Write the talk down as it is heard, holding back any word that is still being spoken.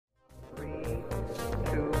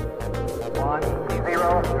Hey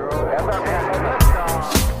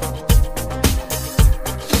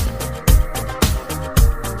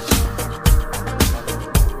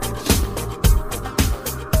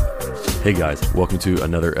guys, welcome to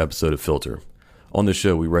another episode of Filter. On this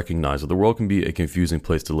show, we recognize that the world can be a confusing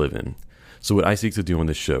place to live in. So what I seek to do on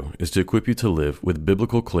this show is to equip you to live with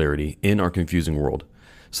biblical clarity in our confusing world,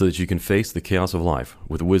 so that you can face the chaos of life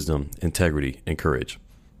with wisdom, integrity, and courage.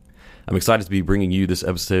 I'm excited to be bringing you this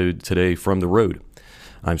episode today from the road.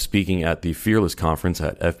 I'm speaking at the Fearless Conference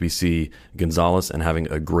at FBC Gonzales and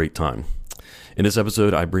having a great time. In this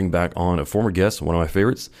episode, I bring back on a former guest, one of my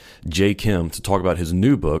favorites, Jay Kim, to talk about his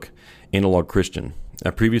new book, Analog Christian. I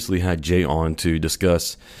previously had Jay on to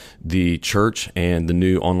discuss the church and the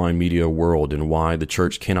new online media world and why the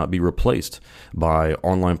church cannot be replaced by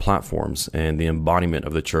online platforms and the embodiment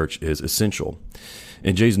of the church is essential.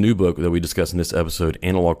 In Jay's new book that we discussed in this episode,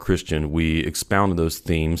 Analog Christian, we expound on those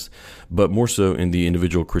themes, but more so in the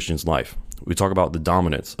individual Christian's life. We talk about the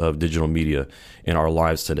dominance of digital media in our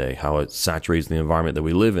lives today, how it saturates the environment that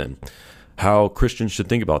we live in, how Christians should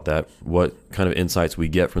think about that, what kind of insights we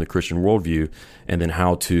get from the Christian worldview, and then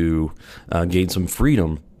how to gain some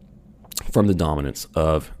freedom from the dominance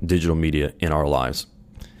of digital media in our lives.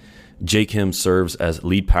 Jay Kim serves as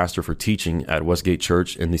lead pastor for teaching at Westgate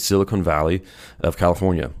Church in the Silicon Valley of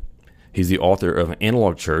California. He's the author of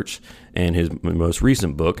Analog Church and his most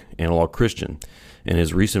recent book, Analog Christian. And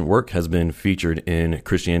his recent work has been featured in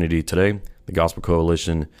Christianity Today, the Gospel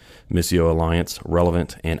Coalition, Missio Alliance,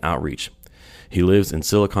 Relevant, and Outreach. He lives in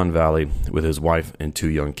Silicon Valley with his wife and 2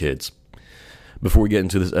 young kids. Before we get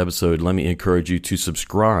into this episode, let me encourage you to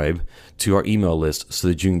subscribe to our email list so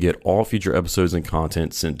that you can get all future episodes and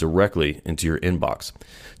content sent directly into your inbox.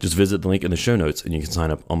 Just visit the link in the show notes and you can sign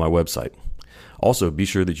up on my website. Also, be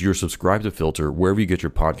sure that you're subscribed to Filter wherever you get your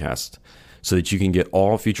podcasts so that you can get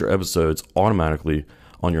all future episodes automatically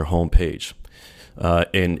on your home page.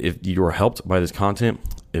 And if you are helped by this content,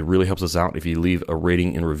 it really helps us out if you leave a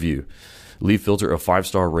rating and review. Leave Filter a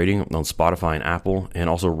 5-star rating on Spotify and Apple, and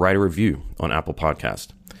also write a review on Apple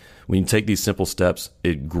Podcast. When you take these simple steps,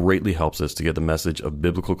 it greatly helps us to get the message of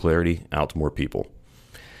biblical clarity out to more people.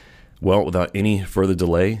 Well, without any further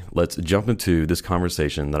delay, let's jump into this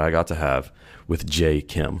conversation that I got to have with Jay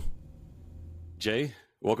Kim. Jay,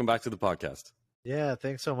 welcome back to the podcast. Yeah,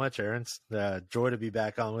 thanks so much, Aaron. It's a joy to be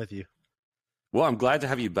back on with you. Well, I'm glad to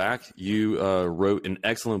have you back. You wrote an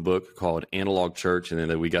excellent book called Analog Church, and then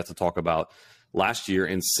that we got to talk about last year.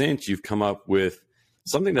 And since you've come up with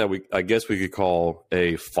something that I guess we could call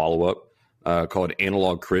a follow-up called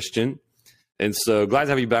Analog Christian. And so glad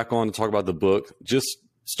to have you back on to talk about the book. Just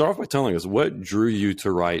start off by telling us what drew you to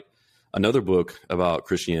write another book about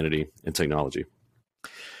Christianity and technology.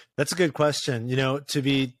 That's a good question. You know, to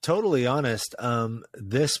be totally honest,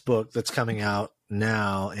 this book that's coming out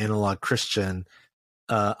now, Analog Christian,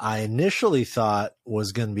 I initially thought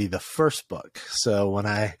was going to be the first book. So when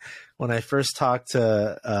I first talked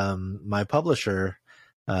to my publisher,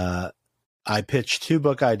 I pitched 2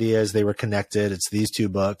 book ideas. They were connected. It's these 2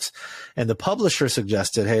 books, and the publisher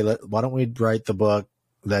suggested, "Hey, why don't we write the book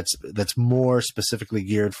that's more specifically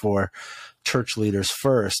geared for church leaders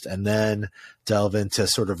first, and then delve into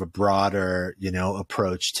sort of a broader,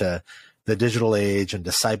 approach to the digital age and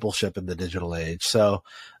discipleship in the digital age." So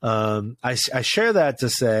I share that to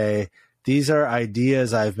say these are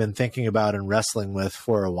ideas I've been thinking about and wrestling with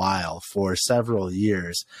for a while, for several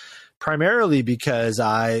years, primarily because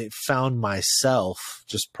I found myself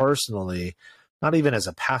just personally, not even as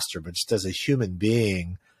a pastor, but just as a human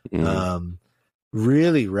being,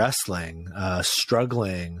 really wrestling,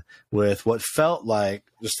 struggling with what felt like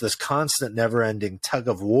just this constant, never-ending tug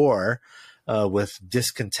of war with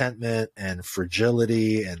discontentment and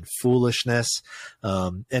fragility and foolishness,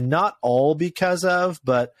 and not all because of,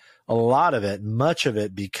 but a lot of it, much of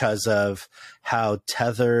it because of how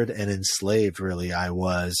tethered and enslaved really I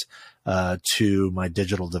was to my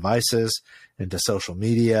digital devices and to social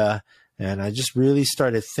media. And I just really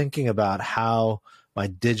started thinking about how my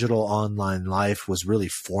digital online life was really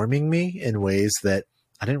forming me in ways that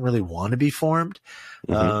I didn't really want to be formed.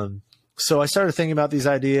 So I started thinking about these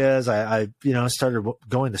ideas. I started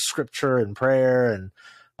going to scripture and prayer,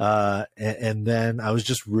 and then I was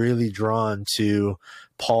just really drawn to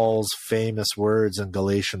Paul's famous words in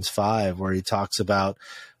Galatians 5, where he talks about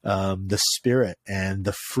the Spirit and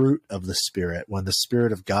the fruit of the Spirit. When the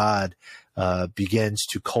Spirit of God begins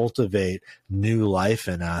to cultivate new life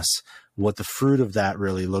in us, what the fruit of that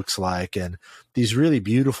really looks like, and these really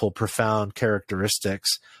beautiful, profound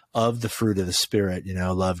characteristics of the fruit of the Spirit,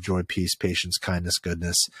 love, joy, peace, patience, kindness,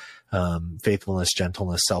 goodness, faithfulness,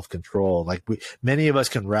 gentleness, self-control. Like many of us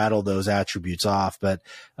can rattle those attributes off, but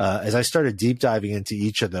as I started deep diving into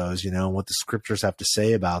each of those, and what the scriptures have to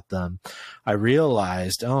say about them, I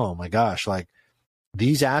realized, oh my gosh, like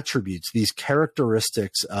these attributes, these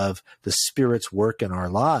characteristics of the Spirit's work in our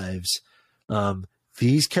lives,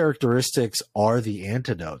 these characteristics are the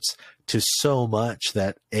antidotes to so much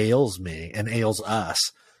that ails me and ails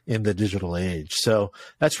us in the digital age. So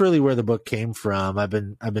that's really where the book came from. I've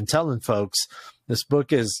been telling folks this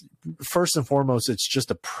book is, first and foremost, it's just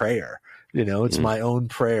a prayer. It's my own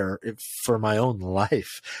prayer for my own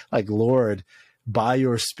life. Like, Lord, by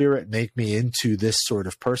your Spirit, make me into this sort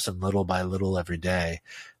of person little by little every day.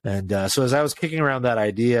 And so as I was kicking around that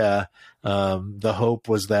idea, the hope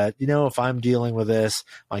was that, if I'm dealing with this,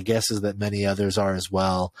 my guess is that many others are as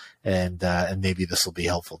well. And maybe this will be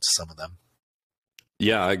helpful to some of them.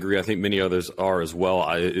 Yeah, I agree. I think many others are as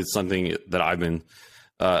well. It's something that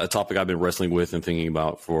a topic I've been wrestling with and thinking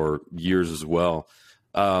about for years as well.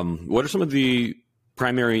 What are some of the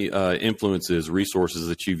primary influences, resources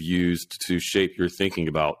that you've used to shape your thinking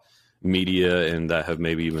about media and that have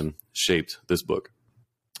maybe even shaped this book?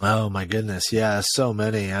 Oh my goodness. Yeah. So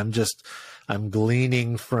many. I'm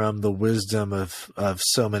gleaning from the wisdom of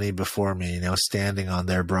so many before me, standing on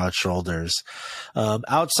their broad shoulders.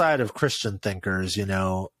 Outside of Christian thinkers,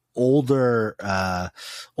 older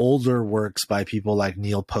works by people like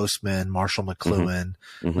Neil Postman, Marshall McLuhan.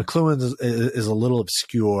 Mm-hmm. McLuhan is a little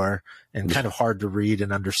obscure and kind of hard to read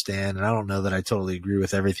and understand. And I don't know that I totally agree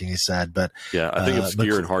with everything he said, but yeah, I think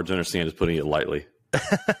obscure and hard to understand is putting it lightly.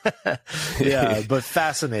 Yeah, but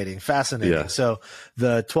fascinating. Yeah. So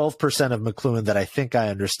the 12% of McLuhan that I think I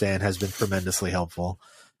understand has been tremendously helpful.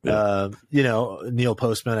 Yeah. Neil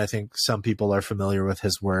Postman, I think some people are familiar with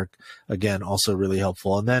his work. Again, also really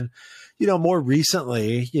helpful. And then, more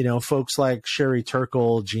recently, folks like Sherry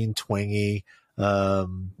Turkle, Gene Twenge,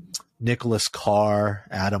 Nicholas Carr,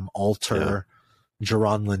 Adam Alter,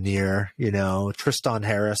 Jaron Lanier, Tristan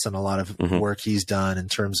Harris, and a lot of work he's done in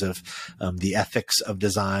terms of the ethics of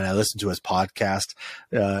design. I listen to his podcast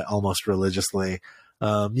almost religiously.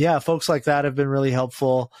 Folks like that have been really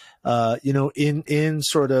helpful. In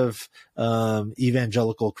sort of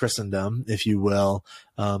evangelical Christendom, if you will.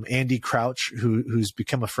 Andy Crouch, who's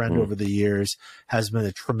become a friend over the years, has been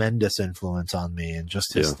a tremendous influence on me, and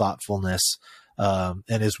just his thoughtfulness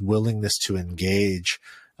and his willingness to engage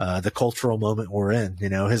the cultural moment we're in.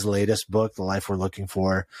 His latest book, The Life We're Looking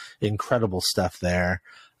For, incredible stuff there.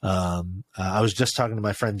 I was just talking to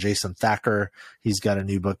my friend Jason Thacker. He's got a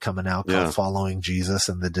new book coming out called Following Jesus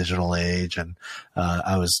in the Digital Age. And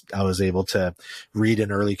I was able to read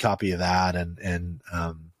an early copy of that. And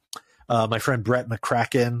my friend Brett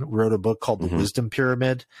McCracken wrote a book called The Wisdom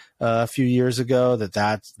Pyramid a few years ago.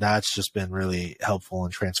 That's just been really helpful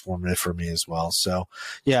and transformative for me as well. So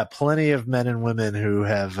yeah, plenty of men and women who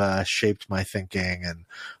have shaped my thinking, and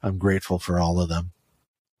I'm grateful for all of them.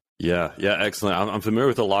 Yeah, excellent. I'm familiar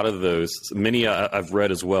with a lot of those. Many I've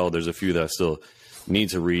read as well. There's a few that I still need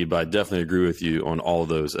to read, but I definitely agree with you on all of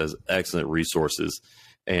those as excellent resources.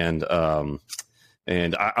 And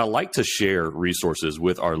I like to share resources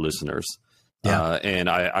with our listeners. Yeah. And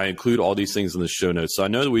I include all these things in the show notes. So I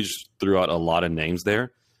know that we just threw out a lot of names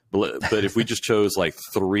there, but if we just chose like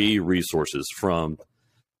 3 resources from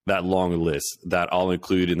that long list, that I'll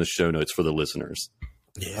include in the show notes for the listeners.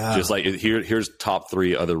 Yeah. Just like here's top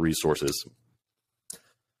 3 other resources.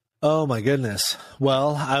 Oh my goodness.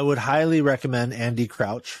 Well, I would highly recommend Andy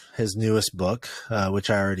Crouch, his newest book, which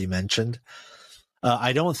I already mentioned.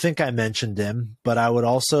 I don't think I mentioned him, but I would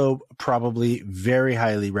also probably very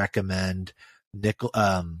highly recommend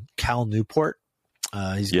Cal Newport.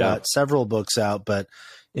 He's got several books out, but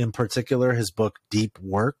in particular his book Deep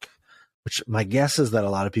Work, which my guess is that a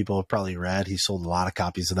lot of people have probably read. He sold a lot of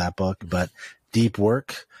copies of that book, but Deep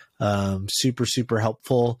Work, super, super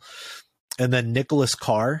helpful. And then Nicholas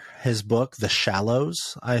Carr, his book, The Shallows,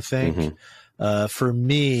 I think, for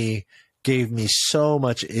me, gave me so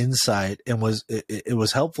much insight, and it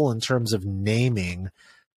was helpful in terms of naming,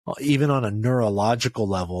 even on a neurological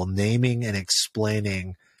level, naming and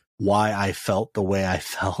explaining why I felt the way I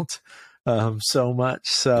felt so much.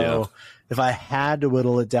 So if I had to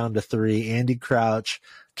whittle it down to 3, Andy Crouch,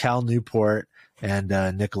 Cal Newport, and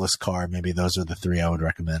Nicholas Carr, maybe those are the 3 I would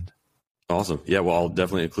recommend. Awesome. Yeah, well, I'll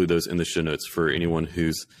definitely include those in the show notes for anyone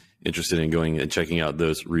who's interested in going and checking out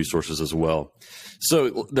those resources as well.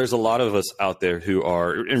 So there's a lot of us out there who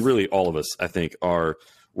are, and really all of us, I think, are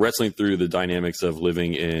wrestling through the dynamics of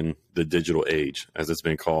living in the digital age, as it's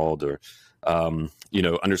been called, or,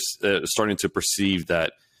 starting to perceive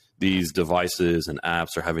that these devices and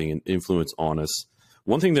apps are having an influence on us.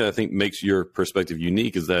 One thing that I think makes your perspective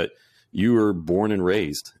unique is that you were born and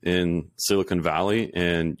raised in Silicon Valley,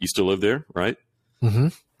 and you still live there, right? Mm-hmm.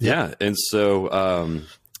 Yeah. And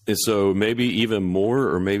so maybe even more,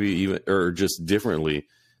 or maybe even, or just differently,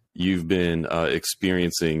 you've been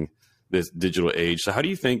experiencing this digital age. So how do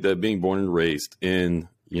you think that being born and raised in,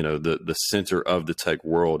 the center of the tech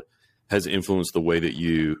world has influenced the way that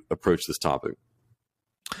you approach this topic?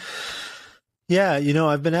 Yeah,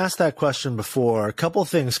 I've been asked that question before. A couple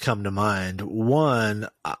things come to mind. One,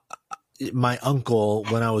 my uncle,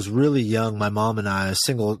 when I was really young, my mom and I,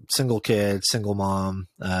 single kid, single mom,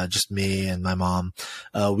 just me and my mom,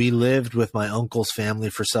 we lived with my uncle's family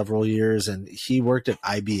for several years, and he worked at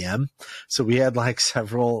IBM. So we had like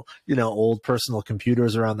several, old personal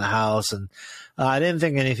computers around the house, and I didn't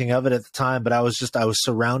think anything of it at the time, but I was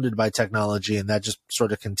surrounded by technology, and that just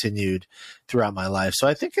sort of continued throughout my life. So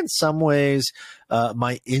I think in some ways,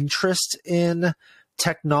 my interest in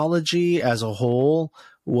technology as a whole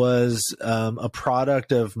was a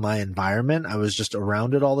product of my environment. I was just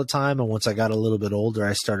around it all the time. And once I got a little bit older,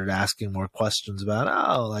 I started asking more questions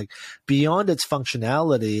about, like beyond its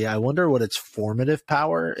functionality, I wonder what its formative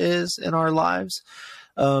power is in our lives.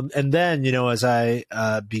 And then, as I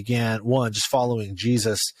began, one, just following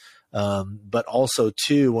Jesus, but also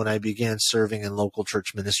two, when I began serving in local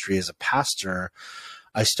church ministry as a pastor,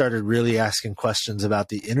 I started really asking questions about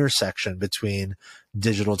the intersection between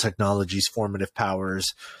digital technology's formative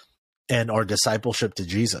powers and our discipleship to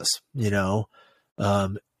Jesus,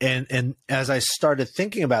 and as I started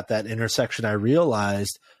thinking about that intersection, I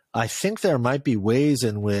realized I think there might be ways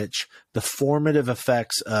in which the formative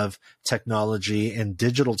effects of technology and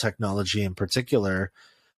digital technology in particular,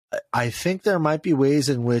 I think there might be ways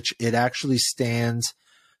in which it actually stands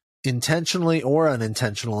intentionally or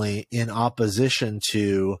unintentionally in opposition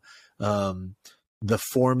to the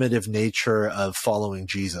formative nature of following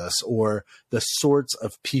Jesus, or the sorts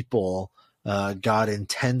of people God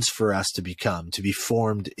intends for us to become, to be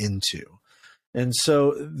formed into. And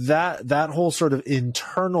so that whole sort of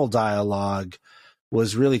internal dialogue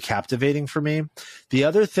was really captivating for me. The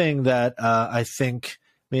other thing that I think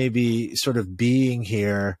maybe sort of being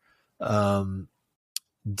here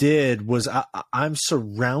did was I'm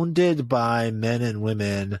surrounded by men and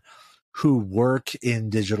women who work in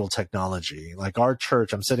digital technology. Like our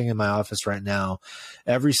church, I'm sitting in my office right now.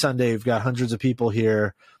 Every Sunday, we've got hundreds of people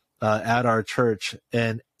here at our church.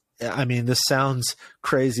 And I mean, this sounds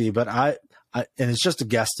crazy, but I and it's just a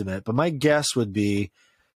guesstimate, but my guess would be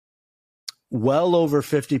well over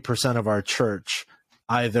 50% of our church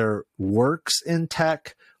either works in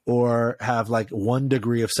tech or have like 1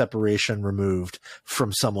 degree of separation removed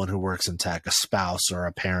from someone who works in tech, a spouse or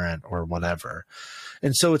a parent or whatever.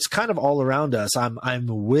 And so it's kind of all around us. I'm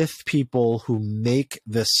with people who make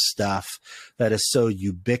this stuff that is so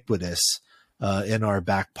ubiquitous in our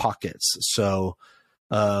back pockets. So,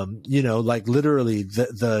 like literally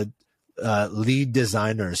the lead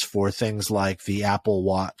designers for things like the Apple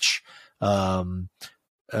Watch,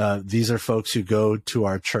 these are folks who go to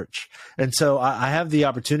our church. And so I have the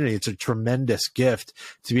opportunity. It's a tremendous gift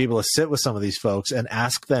to be able to sit with some of these folks and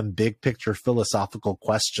ask them big picture philosophical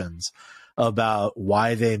questions about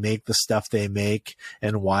why they make the stuff they make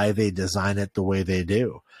and why they design it the way they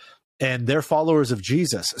do. And they're followers of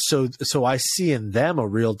Jesus. So I see in them a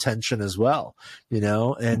real tension as well,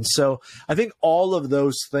 And so I think all of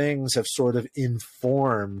those things have sort of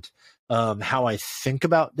informed how I think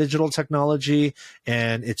about digital technology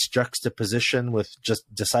and its juxtaposition with just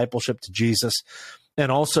discipleship to Jesus.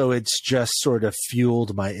 And also it's just sort of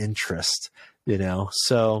fueled my interest,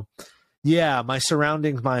 So yeah, my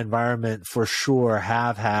surroundings, my environment for sure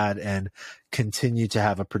have had and continue to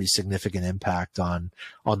have a pretty significant impact on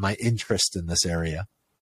my interest in this area.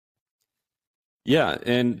 Yeah.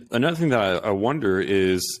 And another thing that I wonder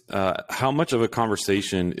is how much of a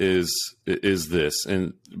conversation is this,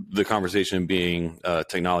 and the conversation being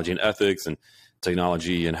technology and ethics, and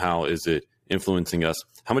technology and how is it influencing us?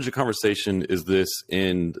 How much of a conversation is this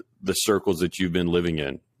in the circles that you've been living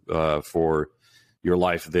in for your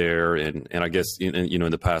life there? And I guess, in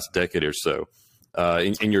the past decade or so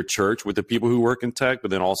in your church with the people who work in tech, but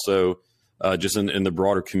then also just in the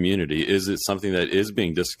broader community, is it something that is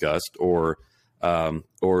being discussed, or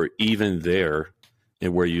even there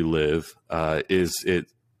in where you live, is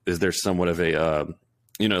there somewhat of a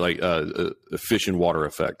fish and water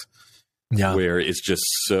effect, where it's just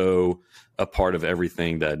so a part of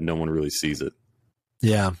everything that no one really sees it?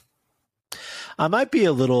 Yeah. I might be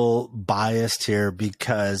a little biased here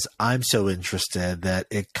because I'm so interested that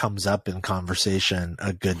it comes up in conversation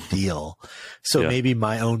a good deal. So maybe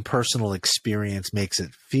my own personal experience makes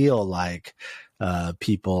it feel like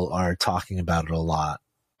people are talking about it a lot.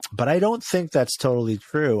 But I don't think that's totally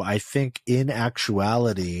true. I think in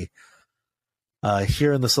actuality,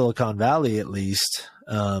 here in the Silicon Valley at least,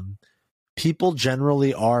 people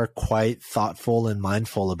generally are quite thoughtful and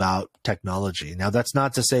mindful about technology. Now, that's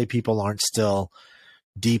not to say people aren't still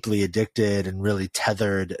deeply addicted and really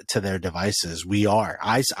tethered to their devices. We are.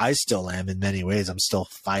 I still am in many ways. I'm still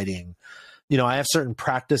fighting. I have certain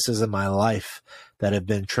practices in my life that have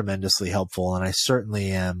been tremendously helpful, and I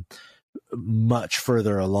certainly am much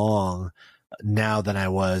further along now than I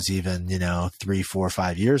was even, 3, 4,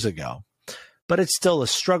 5 years ago. But it's still a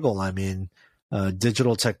struggle. I mean,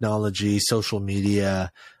 digital technology, social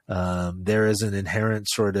media, there is an inherent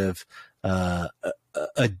sort of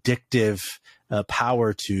addictive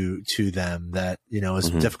power to them that is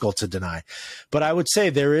difficult to deny. But I would say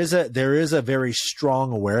there is a very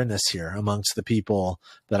strong awareness here amongst the people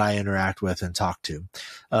that I interact with and talk to,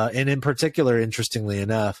 and in particular, interestingly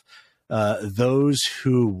enough, those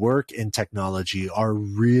who work in technology are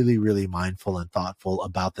really, really mindful and thoughtful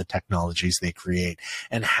about the technologies they create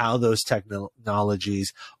and how those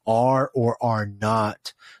technologies are or are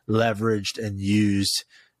not leveraged and used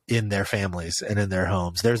in their families and in their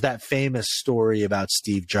homes. There's that famous story about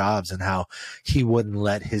Steve Jobs and how he wouldn't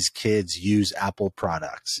let his kids use Apple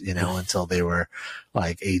products, until they were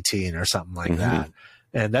like 18 or something like that.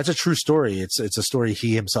 And that's a true story. It's a story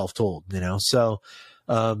he himself told, So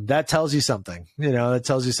that tells you something, that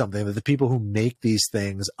tells you something that the people who make these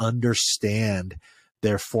things understand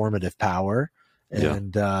their formative power.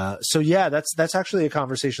 And that's actually a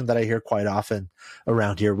conversation that I hear quite often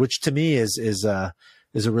around here, which to me is a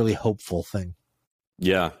really hopeful thing.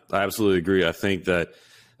 Yeah, I absolutely agree. I think that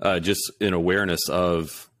just in awareness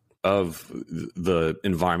of the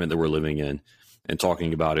environment that we're living in and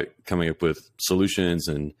talking about it, coming up with solutions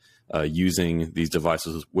and using these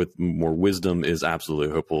devices with more wisdom is absolutely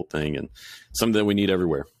a hopeful thing and something that we need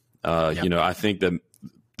everywhere. I think that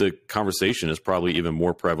the conversation is probably even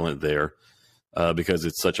more prevalent there because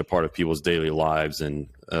it's such a part of people's daily lives and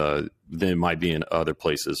than it might be in other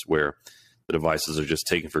places where the devices are just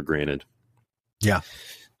taken for granted. Yeah.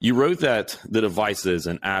 You wrote that the devices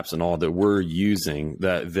and apps and all that we're using,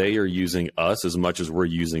 that they are using us as much as we're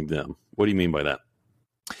using them. What do you mean by that?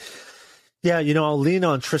 Yeah, I'll lean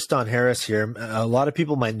on Tristan Harris here. A lot of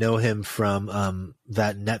people might know him from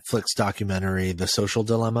that Netflix documentary, The Social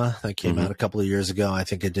Dilemma, that came out a couple of years ago. I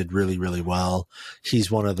think it did really, really well. He's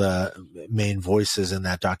one of the main voices in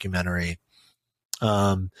that documentary.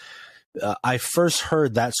 I first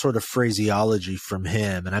heard that sort of phraseology from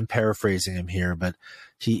him, and I'm paraphrasing him here, but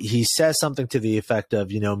he says something to the effect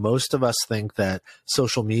of, most of us think that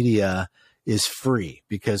social media is free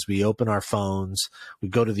because we open our phones, we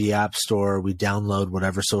go to the app store, we download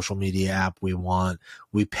whatever social media app we want,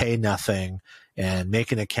 we pay nothing and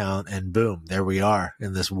make an account, and boom, there we are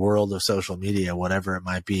in this world of social media, whatever it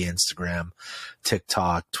might be, Instagram,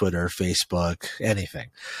 TikTok, Twitter, Facebook, anything,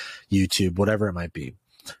 YouTube, whatever it might be.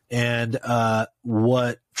 And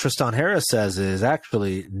what Tristan Harris says is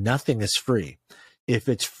actually nothing is free. If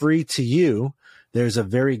it's free to you, there's a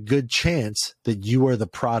very good chance that you are the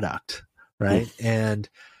product. Right. And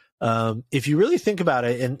if you really think about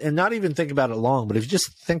it and not even think about it long, but if you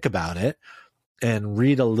just think about it and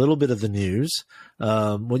read a little bit of the news,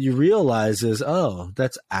 what you realize is, oh,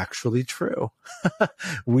 that's actually true.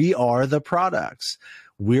 We are the products.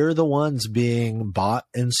 We're the ones being bought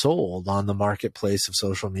and sold on the marketplace of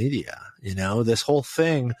social media. This whole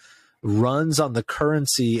thing runs on the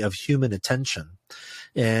currency of human attention.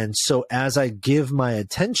 And so as I give my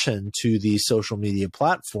attention to these social media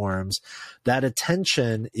platforms, that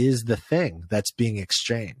attention is the thing that's being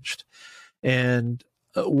exchanged. And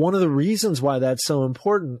one of the reasons why that's so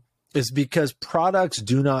important is because products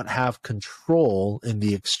do not have control in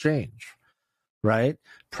the exchange, right?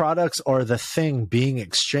 Products are the thing being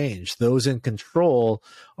exchanged. Those in control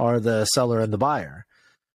are the seller and the buyer.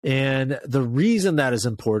 And the reason that is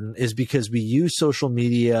important is because we use social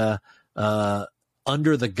media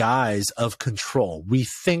under the guise of control. We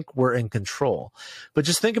think we're in control. But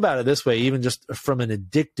just think about it this way, even just from an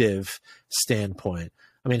addictive standpoint.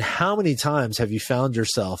 I mean, how many times have you found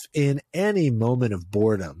yourself in any moment of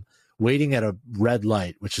boredom waiting at a red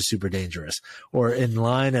light, which is super dangerous, or in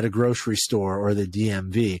line at a grocery store or the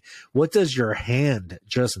DMV? What does your hand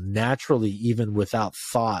just naturally, even without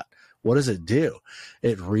thought, what does it do?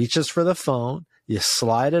 It reaches for the phone, you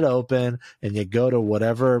slide it open, and you go to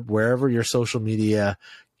wherever your social media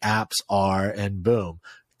apps are, and boom,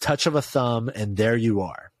 touch of a thumb, and there you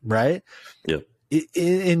are, right? Yep.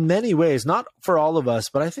 In many ways, not for all of us,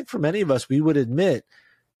 but I think for many of us, we would admit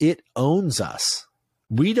it owns us.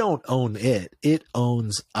 We don't own it. It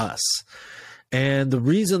owns us. And the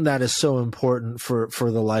reason that is so important for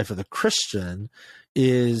the life of the Christian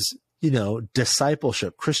is,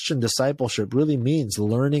 discipleship. Christian discipleship really means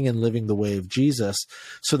learning and living the way of Jesus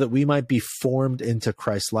so that we might be formed into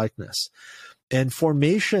Christ likeness. And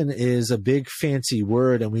formation is a big fancy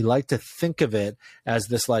word, and we like to think of it as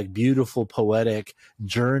this like beautiful poetic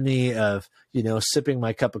journey of, sipping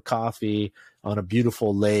my cup of coffee on a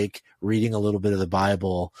beautiful lake, reading a little bit of the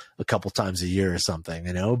Bible a couple times a year or something,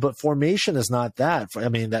 but formation is not that. I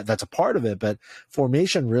mean, that's a part of it, but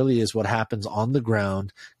formation really is what happens on the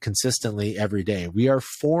ground consistently every day. We are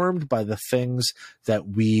formed by the things that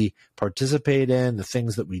we participate in, the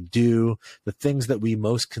things that we do, the things that we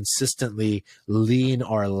most consistently lean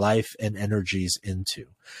our life and energies into.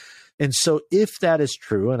 And so if that is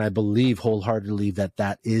true, and I believe wholeheartedly that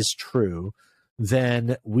that is true,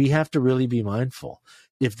 then we have to really be mindful.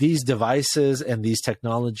 If these devices and these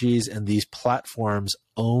technologies and these platforms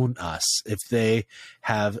own us, if they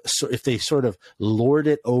sort of lord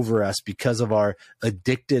it over us because of our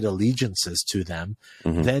addicted allegiances to them,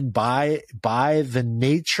 then by the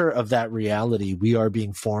nature of that reality, we are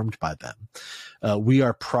being formed by them. We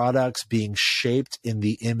are products being shaped in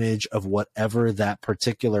the image of whatever that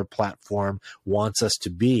particular platform wants us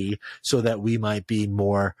to be, so that we might be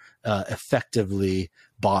more effectively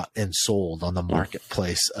bought and sold on the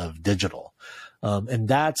marketplace of digital. And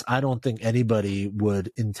that's, I don't think anybody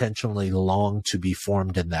would intentionally long to be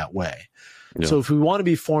formed in that way. Yeah. So if we want to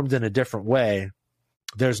be formed in a different way,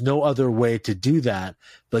 there's no other way to do that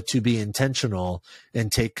but to be intentional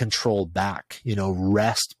and take control back,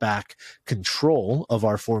 wrest back control of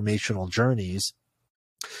our formational journeys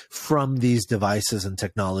from these devices and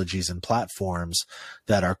technologies and platforms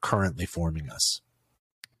that are currently forming us.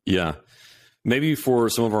 Yeah. Maybe for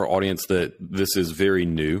some of our audience that this is very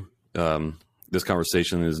new, this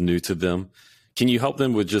conversation is new to them. Can you help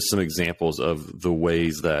them with just some examples of the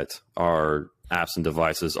ways that our apps and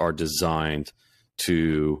devices are designed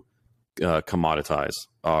to commoditize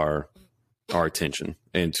our attention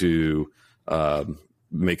and to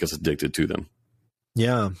make us addicted to them?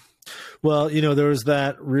 Yeah. Well, there was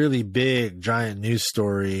that really big, giant news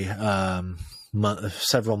story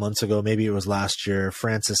several months ago, maybe it was last year,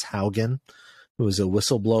 Frances Haugen, who was a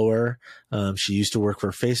whistleblower. She used to work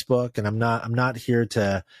for Facebook, and I'm not here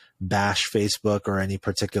to bash Facebook or any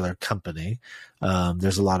particular company.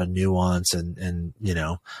 There's a lot of nuance and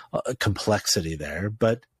complexity there,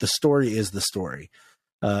 but the story is the story.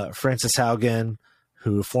 Frances Haugen,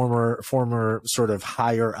 who former sort of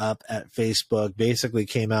higher up at Facebook, basically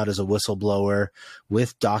came out as a whistleblower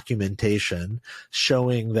with documentation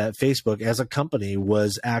showing that Facebook as a company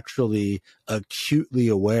was actually acutely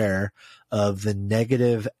aware of the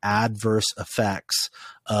negative adverse effects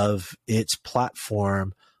of its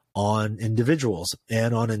platform on individuals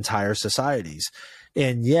and on entire societies.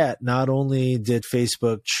 And yet, not only did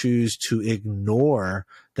Facebook choose to ignore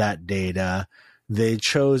that data, they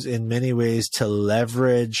chose in many ways to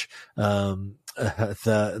leverage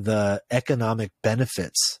the economic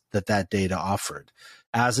benefits that data offered.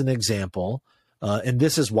 As an example, and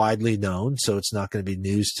this is widely known, so it's not going to be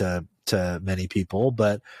news to many people,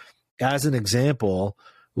 but as an example,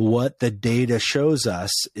 what the data shows us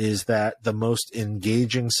is that the most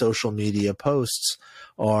engaging social media posts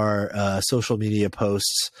are social media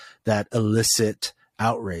posts that elicit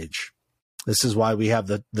outrage. This is why we have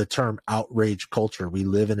the term outrage culture. We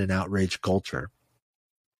live in an outrage culture.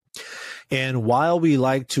 And while we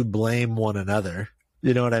like to blame one another,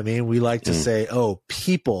 you know what I mean? We like to say, oh,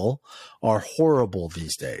 people are horrible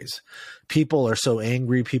these days. People are so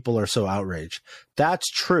angry. People are so outraged. That's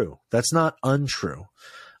true. That's not untrue.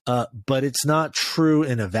 But it's not true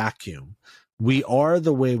in a vacuum. We are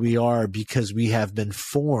the way we are because we have been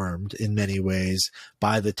formed in many ways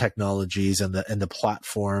by the technologies and the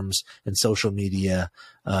platforms and social media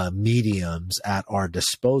mediums at our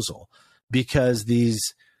disposal. Because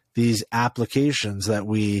these applications that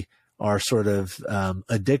we are sort of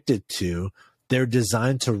addicted to, they're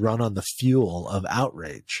designed to run on the fuel of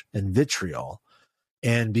outrage and vitriol.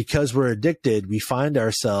 And because we're addicted, we find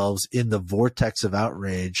ourselves in the vortex of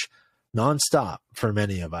outrage nonstop for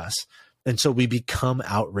many of us. And so we become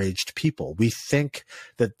outraged people. We think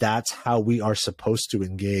that that's how we are supposed to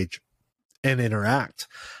engage and interact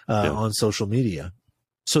on social media.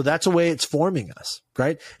 So that's the way it's forming us,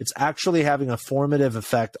 right? It's actually having a formative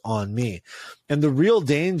effect on me. And the real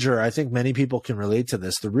danger, I think many people can relate to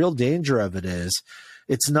this, the real danger of it is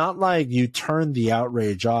It's not like you turn the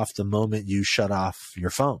outrage off the moment you shut off your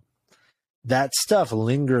phone. That stuff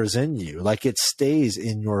lingers in you, like it stays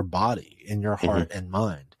in your body, in your heart and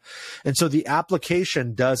mind. And so the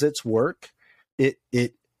application does its work. It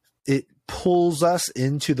pulls us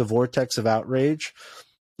into the vortex of outrage.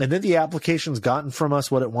 And then the application's gotten from us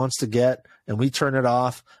what it wants to get, and we turn it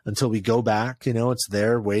off until we go back. It's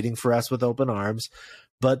there waiting for us with open arms.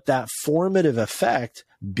 But that formative effect,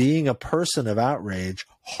 being a person of outrage,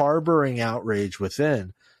 harboring outrage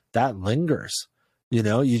within, that lingers.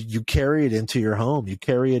 You carry it into your home. You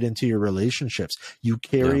carry it into your relationships. You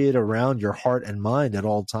carry it around your heart and mind at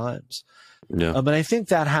all times. Yeah. And I think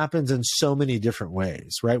that happens in so many different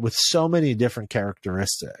ways, right? With so many different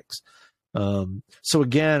characteristics. So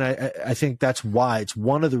again, I think that's why it's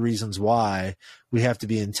one of the reasons why we have to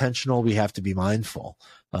be intentional. We have to be mindful,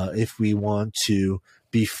 if we want to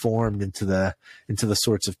be formed into the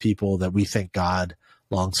sorts of people that we think God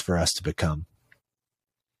longs for us to become.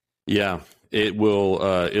 Yeah, it will.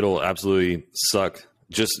 It'll absolutely suck.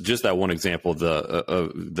 Just that one example,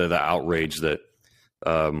 the outrage that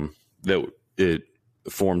it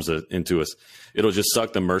forms into us. It'll just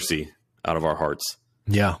suck the mercy out of our hearts.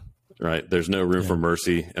 Yeah. Right. There's no room for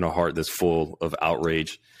mercy in a heart that's full of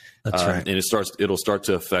outrage. That's right. And it'll start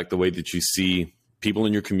to affect the way that you see people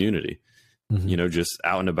in your community. Mm-hmm. Just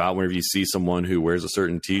out and about, whenever you see someone who wears a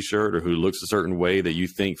certain T-shirt or who looks a certain way that you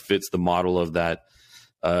think fits the model of that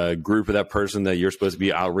group of that person that you're supposed to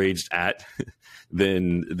be outraged at,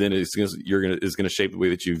 then it's going to shape the way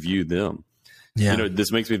that you view them. Yeah.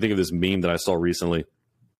 This makes me think of this meme that I saw recently,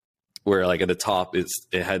 where like at the top it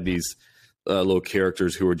had these little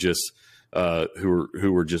characters who were just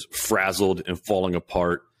who were just frazzled and falling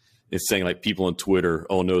apart. It's saying like people on Twitter,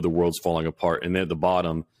 "Oh no, the world's falling apart," and then at the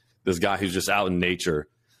bottom, this guy who's just out in nature,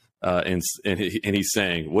 and he's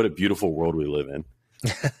saying, "What a beautiful world we live in."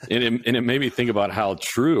 and it made me think about how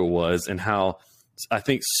true it was, and how I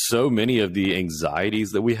think so many of the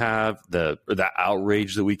anxieties that we have, the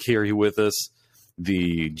outrage that we carry with us,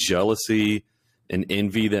 the jealousy and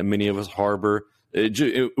envy that many of us harbor.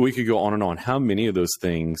 We could go on and on. How many of those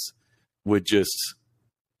things would just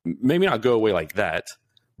maybe not go away like that,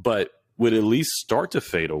 but would at least start to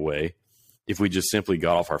fade away if we just simply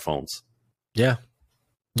got off our phones? Yeah.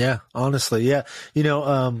 Yeah. Honestly. Yeah.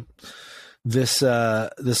 This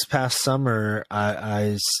past summer,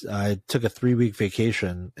 I took a 3-week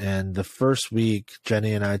vacation, and the first week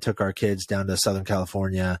Jenny and I took our kids down to Southern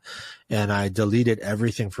California, and I deleted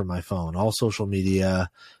everything from my phone, all social media.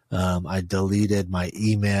 I deleted my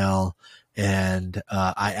email, and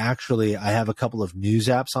I have a couple of news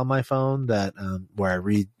apps on my phone that where I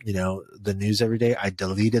read, the news every day. I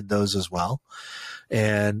deleted those as well.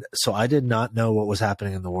 And so I did not know what was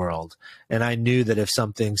happening in the world. And I knew that if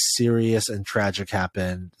something serious and tragic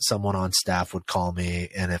happened, someone on staff would call me.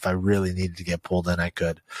 And if I really needed to get pulled in, I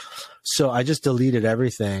could. So I just deleted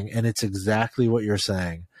everything. And it's exactly what you're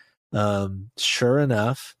saying. Sure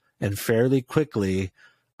enough, and fairly quickly,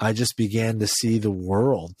 I just began to see the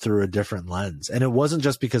world through a different lens. And it wasn't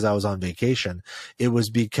just because I was on vacation. It was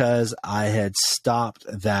because I had stopped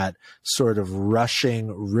that sort of rushing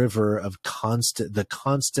river of the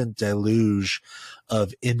constant deluge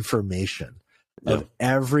of information, of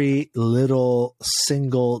every little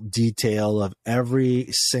single detail, of every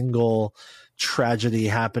single tragedy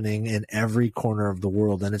happening in every corner of the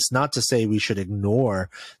world. And it's not to say we should ignore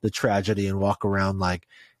the tragedy and walk around like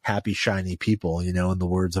happy, shiny people, in the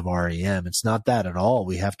words of REM. It's not that at all.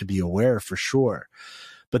 We have to be aware for sure.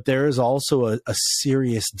 But there is also a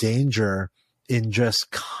serious danger in just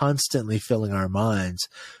constantly filling our minds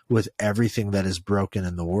with everything that is broken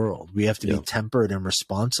in the world. We have to be tempered and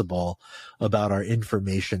responsible about our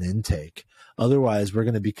information intake. Otherwise, we're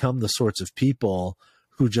going to become the sorts of people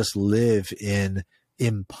who just live in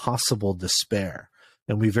impossible despair.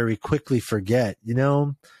 And we very quickly forget,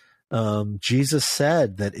 Jesus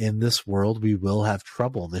said that in this world we will have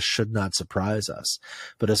trouble. This should not surprise us.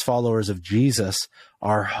 But as followers of Jesus,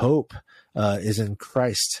 our hope is in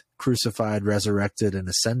Christ, crucified, resurrected, and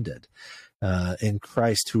ascended. In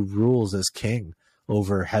Christ, who rules as King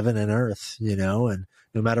over heaven and earth, and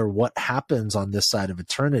no matter what happens on this side of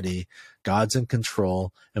eternity, God's in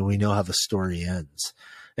control, and we know how the story ends.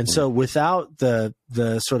 And so without the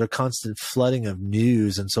sort of constant flooding of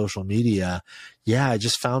news and social media, I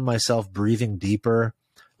just found myself breathing deeper,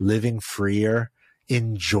 living freer,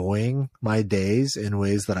 enjoying my days in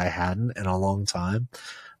ways that I hadn't in a long time.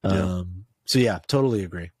 So totally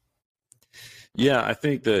agree. Yeah, I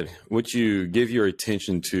think that what you give your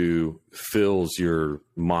attention to fills your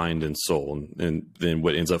mind and soul, and then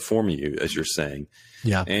what ends up forming you, as you're saying.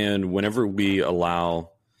 Yeah. And whenever we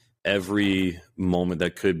allow every moment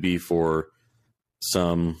that could be for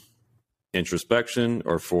some introspection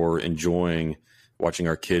or for enjoying watching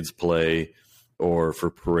our kids play or for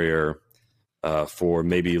prayer, for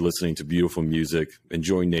maybe listening to beautiful music,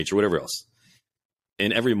 enjoying nature, whatever else,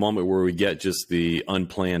 in every moment where we get just the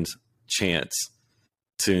unplanned chance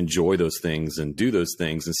to enjoy those things and do those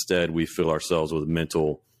things, instead we fill ourselves with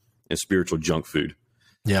mental and spiritual junk food.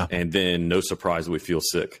 Yeah. And then no surprise that we feel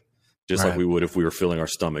sick, just like we would if we were filling our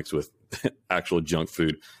stomachs with actual junk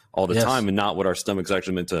food all the time, and not what our stomachs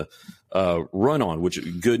actually meant to run on, which is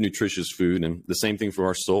good, nutritious food. And the same thing for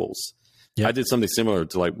our souls. Yep. I did something similar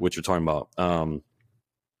to like what you're talking about.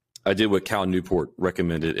 I did what Cal Newport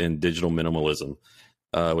recommended in Digital Minimalism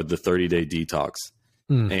with the 30-day detox.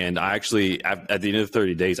 And I actually, at the end of the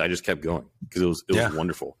 30 days, I just kept going because it was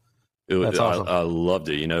wonderful. That's awesome. I loved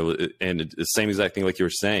it, and the same exact thing like you were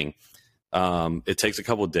saying. It takes a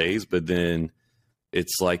couple of days, but then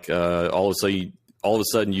it's like all of a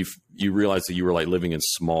sudden you realize that you were like living in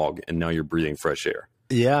smog, and now you're breathing fresh air.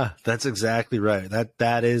 Yeah, that's exactly right.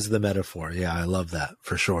 That is the metaphor. Yeah, I love that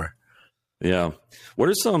for sure. Yeah. What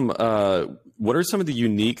are some of the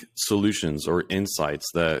unique solutions or insights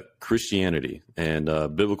that Christianity and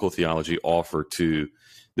biblical theology offer to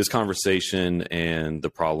this conversation and the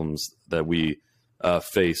problems that we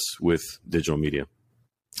face with digital media?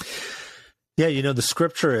 Yeah, the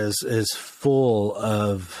scripture is full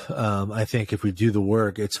of, I think if we do the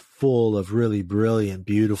work, it's full of really brilliant,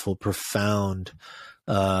 beautiful, profound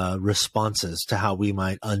responses to how we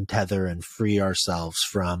might untether and free ourselves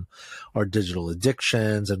from our digital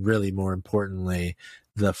addictions, and really more importantly,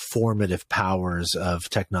 the formative powers of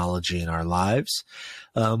technology in our lives.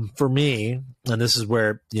 For me, and this is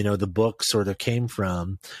where, the book sort of came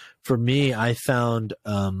from, for me, I found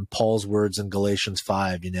Paul's words in Galatians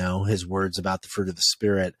 5, his words about the fruit of the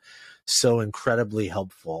Spirit, so incredibly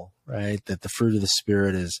helpful, right? That the fruit of the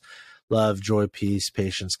Spirit is love, joy, peace,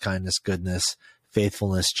 patience, kindness, goodness,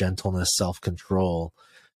 faithfulness, gentleness, self-control.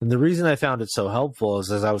 And the reason I found it so helpful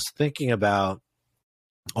is as I was thinking about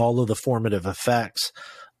all of the formative effects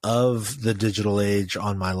of the digital age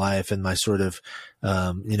on my life and my sort of,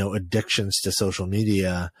 addictions to social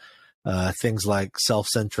media, things like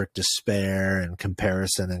self-centric despair and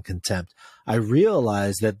comparison and contempt, I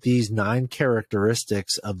realized that these 9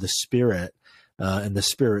 characteristics of the Spirit and the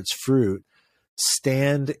Spirit's fruit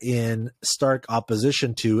stand in stark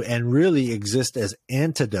opposition to and really exist as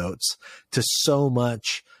antidotes to so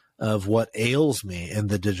much of what ails me in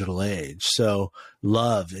the digital age. So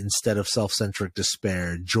love instead of self-centric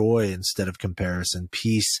despair, joy instead of comparison,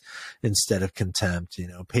 peace instead of contempt,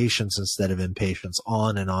 patience instead of impatience,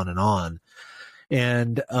 on and on and on.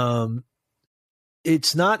 And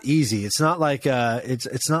it's not easy. It's not like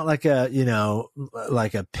it's not like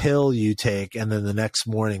like a pill you take and then the next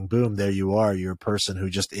morning, boom, there you are. You're a person who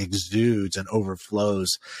just exudes and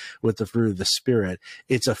overflows with the fruit of the Spirit.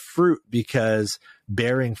 It's a fruit because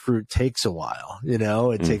bearing fruit takes a while,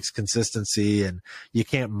 it takes consistency, and you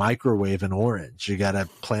can't microwave an orange. You got to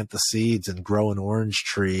plant the seeds and grow an orange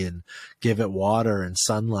tree and give it water and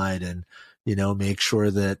sunlight and, make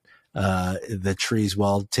sure that the tree's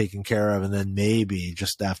well taken care of, and then maybe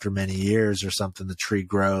just after many years or something, the tree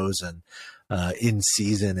grows and in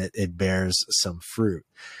season it bears some fruit.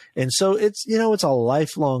 And so it's it's a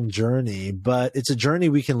lifelong journey, but it's a journey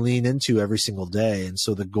we can lean into every single day. And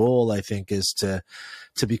so the goal, I think, is to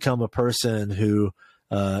become a person who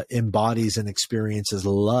embodies and experiences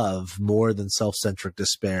love more than self-centric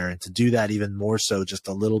despair, and to do that even more so just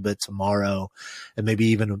a little bit tomorrow, and maybe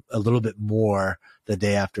even a little bit more the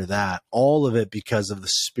day after that, all of it because of the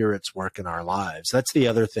Spirit's work in our lives. That's the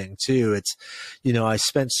other thing too. It's, I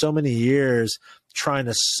spent so many years trying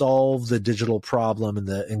to solve the digital problem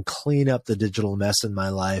and clean up the digital mess in my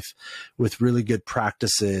life with really good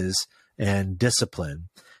practices and discipline.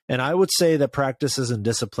 And I would say that practices and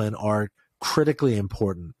discipline are critically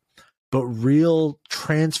important. But real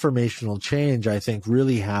transformational change, I think,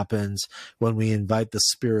 really happens when we invite the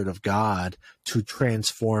Spirit of God to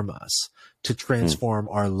transform us, to transform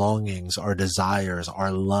our longings, our desires,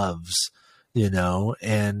 our loves,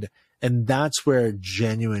 and that's where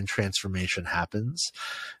genuine transformation happens,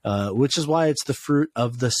 which is why it's the fruit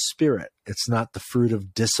of the Spirit. It's not the fruit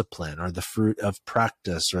of discipline or the fruit of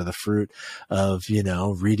practice or the fruit of,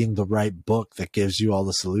 reading the right book that gives you all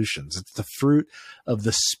the solutions. It's the fruit of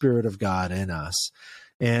the Spirit of God in us.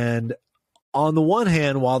 And on the one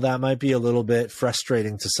hand, while that might be a little bit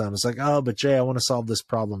frustrating to some, it's like, oh, but Jay, I want to solve this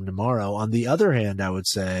problem tomorrow. On the other hand, I would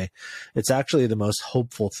say it's actually the most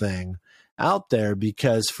hopeful thing out there,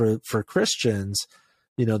 because for Christians,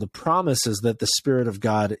 the promise is that the Spirit of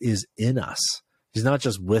God is in us. He's not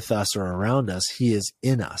just with us or around us. He is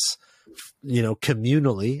in us,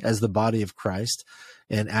 communally as the body of Christ.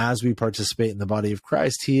 And as we participate in the body of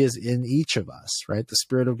Christ, he is in each of us, right? The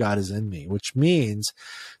Spirit of God is in me, which means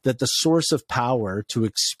that the source of power to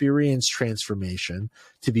experience transformation,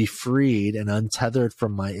 to be freed and untethered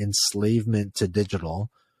from my enslavement to digital,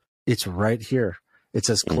 it's right here. It's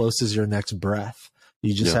as close as your next breath.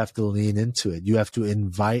 You just have to lean into it. You have to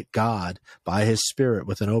invite God by his Spirit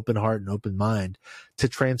with an open heart and open mind to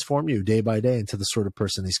transform you day by day into the sort of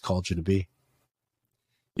person he's called you to be.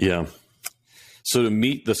 Yeah. So to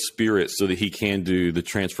meet the Spirit so that he can do the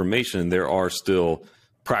transformation, there are still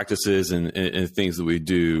practices and things that we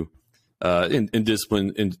do in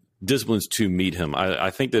disciplines to meet him. I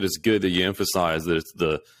think that it's good that you emphasize that it's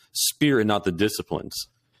the Spirit, not the disciplines,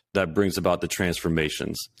 that brings about the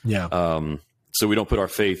transformations. Yeah. So we don't put our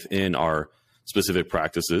faith in our specific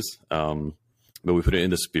practices, but we put it in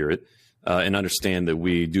the Spirit and understand that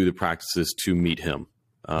we do the practices to meet him.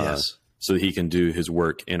 Yes. So that he can do his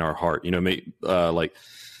work in our heart. Like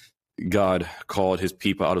God called his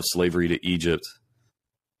people out of slavery to Egypt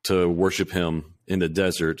to worship him in the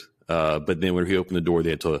desert. But then when he opened the door,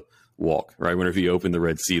 they had to walk, right? Whenever he opened the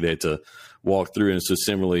Red Sea, they had to walk through. And so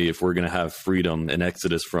similarly, if we're going to have freedom and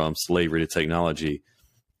exodus from slavery to technology,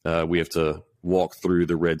 we have to walk through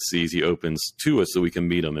the Red Seas he opens to us so we can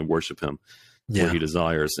meet him and worship him where he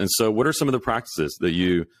desires. And so what are some of the practices that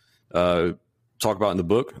you talk about in the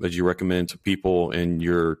book that you recommend to people in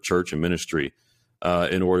your church and ministry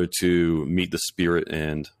in order to meet the Spirit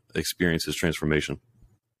and experience his transformation?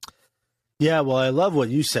 Yeah, well, I love what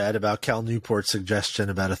you said about Cal Newport's suggestion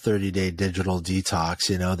about a 30-day digital detox.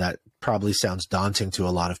 That probably sounds daunting to a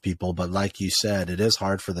lot of people, but like you said, it is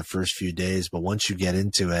hard for the first few days, but once you get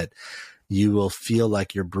into it, you will feel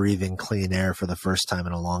like you're breathing clean air for the first time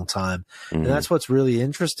in a long time. Mm-hmm. And that's what's really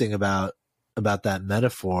interesting about that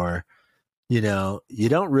metaphor. You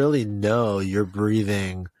don't really know you're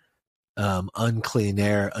breathing unclean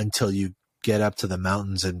air until you get up to the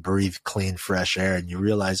mountains and breathe clean, fresh air. And you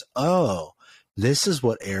realize, oh, this is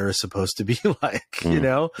what air is supposed to be like,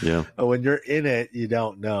 Yeah. When you're in it, you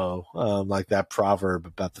don't know. Like that proverb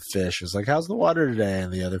about the fish is like, how's the water today?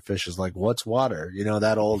 And the other fish is like, what's water?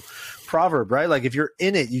 That old proverb, right? Like if you're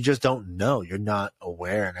in it, you just don't know. You're not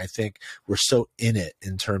aware. And I think we're so in it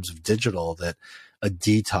in terms of digital that a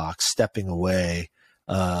detox, stepping away,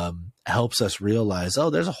 helps us realize, oh,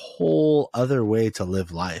 there's a whole other way to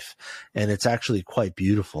live life. And it's actually quite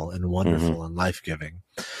beautiful and wonderful and life-giving.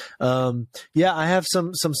 I have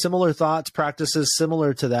some similar thoughts, practices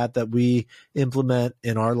similar to that we implement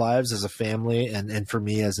in our lives as a family and for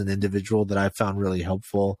me as an individual that I've found really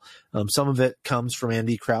helpful. Some of it comes from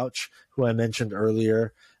Andy Crouch, who I mentioned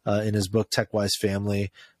earlier in his book, TechWise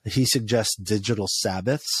Family. He suggests digital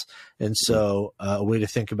Sabbaths. And so a way to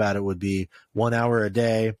think about it would be 1 hour a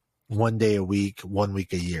day, 1 day a week, 1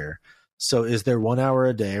 week a year. So is there 1 hour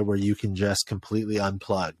a day where you can just completely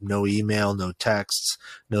unplug? No email, no texts,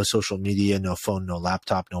 no social media, no phone, no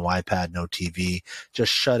laptop, no iPad, no TV.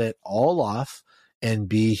 Just shut it all off and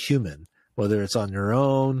be human, whether it's on your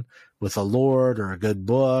own with the Lord or a good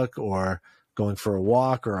book or going for a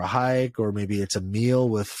walk or a hike, or maybe it's a meal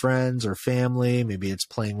with friends or family. Maybe it's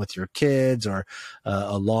playing with your kids or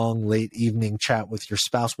a long late evening chat with your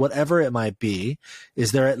spouse, whatever it might be.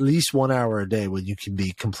 Is there at least 1 hour a day when you can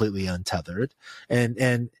be completely untethered?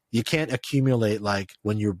 And you can't accumulate like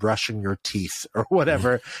when you're brushing your teeth or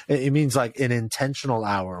whatever. It means like an intentional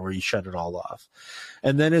hour where you shut it all off.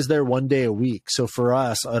 And then is there 1 day a week? So for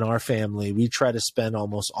us in our family, we try to spend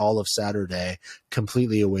almost all of Saturday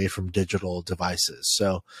completely away from digital devices.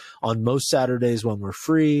 So on most Saturdays when we're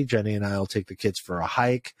free, Jenny and I will take the kids for a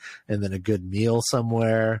hike and then a good meal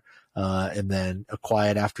somewhere. And then a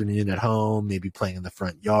quiet afternoon at home, maybe playing in the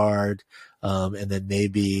front yard. And then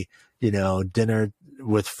maybe, dinner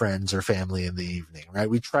with friends or family in the evening, right?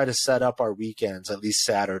 We try to set up our weekends, at least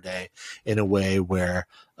Saturday, in a way where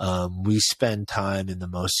we spend time in the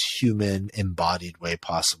most human, embodied way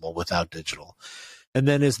possible without digital. And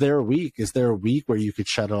then is there a week? Is there a week where you could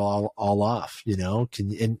shut it all off,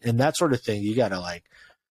 and that sort of thing? You got to like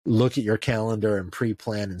look at your calendar and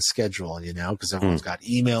pre-plan and schedule, because everyone's got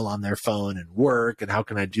email on their phone and work, and how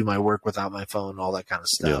can I do my work without my phone, all that kind of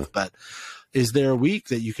stuff. Yeah. But is there a week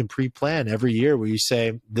that you can pre-plan every year where you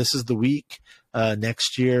say, this is the week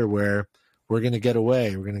next year where we're going to get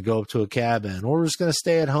away. We're going to go up to a cabin, or we're just going to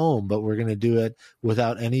stay at home, but we're going to do it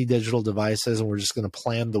without any digital devices. And we're just going to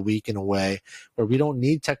plan the week in a way where we don't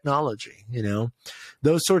need technology.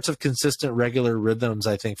 Those sorts of consistent, regular rhythms,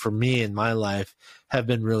 I think for me in my life have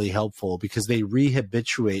been really helpful because they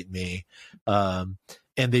rehabituate me.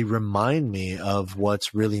 And they remind me of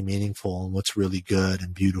what's really meaningful and what's really good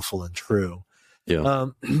and beautiful and true. Yeah.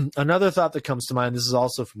 Another thought that comes to mind, this is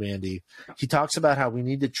also from Andy. He talks about how we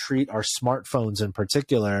need to treat our smartphones in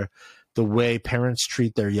particular the way parents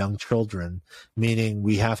treat their young children, meaning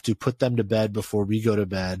we have to put them to bed before we go to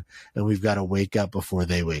bed, and we've got to wake up before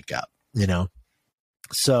they wake up,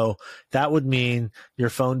 So that would mean your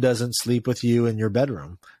phone doesn't sleep with you in your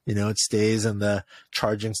bedroom. It stays in the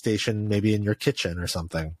charging station, maybe in your kitchen or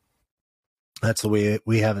something. That's the way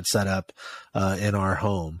we have it set up in our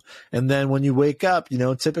home. And then when you wake up,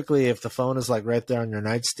 typically if the phone is like right there on your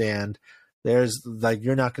nightstand, there's like,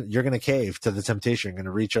 you're going to cave to the temptation. You're going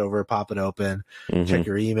to reach over, pop it open, check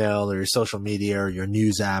your email or your social media or your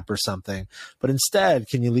news app or something. But instead,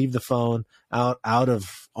 can you leave the phone out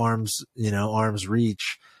of arm's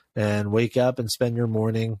reach and wake up and spend your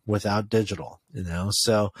morning without digital,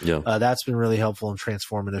 So that's been really helpful and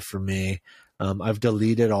transformative for me. I've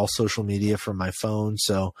deleted all social media from my phone.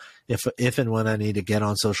 So if and when I need to get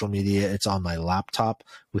on social media, it's on my laptop,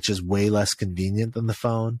 which is way less convenient than the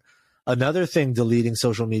phone. Another thing deleting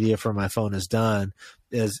social media from my phone has done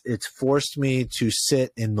is it's forced me to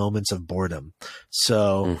sit in moments of boredom.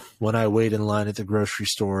 So when I wait in line at the grocery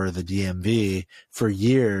store or the DMV for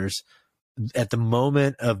years, at the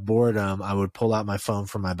moment of boredom, I would pull out my phone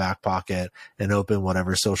from my back pocket and open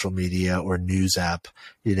whatever social media or news app,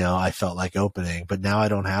 I felt like opening. But now I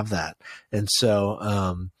don't have that. And so,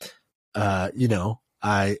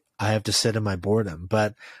 I have to sit in my boredom.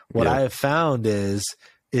 But what I have found is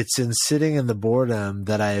it's in sitting in the boredom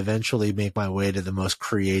that I eventually make my way to the most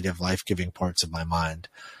creative, life-giving parts of my mind.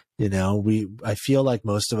 I feel like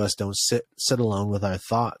most of us don't sit alone with our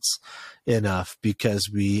thoughts enough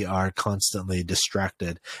because we are constantly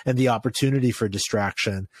distracted, and the opportunity for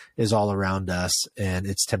distraction is all around us and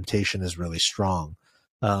its temptation is really strong.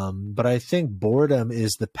 But I think boredom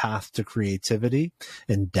is the path to creativity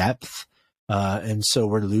and depth. And so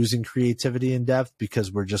we're losing creativity and depth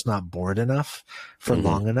because we're just not bored enough for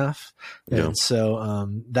long enough. And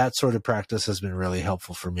so that sort of practice has been really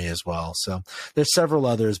helpful for me as well. So there's several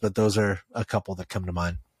others, but those are a couple that come to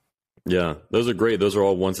mind. Yeah, those are great. Those are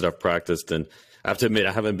all ones that I've practiced. And I have to admit,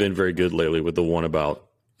 I haven't been very good lately with the one about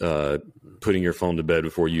putting your phone to bed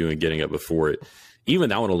before you and getting up before it. Even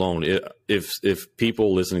that one alone, if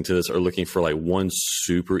people listening to this are looking for like one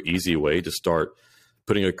super easy way to start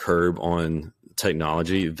putting a curb on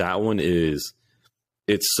technology, that one it's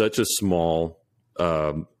such a small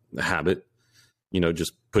habit,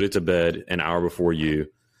 just put it to bed an hour before you,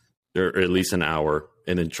 or at least an hour,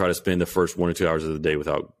 and then try to spend the first 1 or 2 hours of the day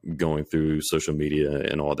without going through social media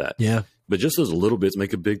and all that. Yeah. But just those little bits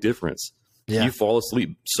make a big difference. Yeah. You fall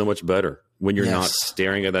asleep so much better when you're not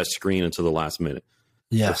staring at that screen until the last minute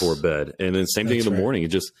before bed. And then same thing in the morning. It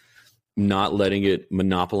just not letting it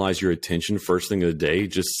monopolize your attention first thing of the day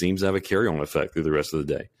just seems to have a carry-on effect through the rest of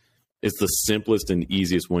the day. It's the simplest and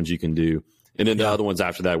easiest ones you can do. And then the other ones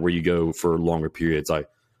after that, where you go for longer periods, I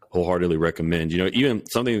wholeheartedly recommend. Even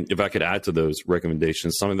something, if I could add to those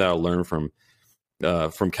recommendations, something that I learned from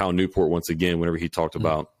Cal Newport once again, whenever he talked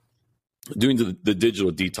about doing the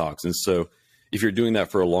digital detox. And so if you're doing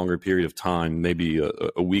that for a longer period of time, maybe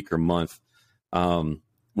a week or month,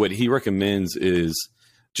 what he recommends is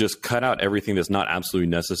just cut out everything that's not absolutely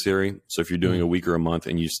necessary. So if you're doing a week or a month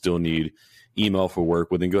and you still need email for work,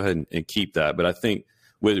 well, then go ahead and keep that. But I think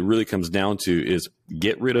what it really comes down to is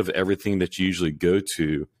get rid of everything that you usually go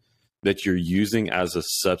to that you're using as a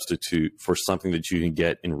substitute for something that you can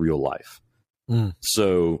get in real life.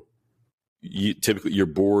 So typically you're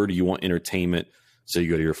bored, you want entertainment, so you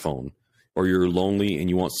go to your phone. Or you're lonely and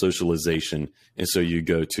you want socialization, and so you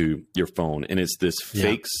go to your phone. And it's this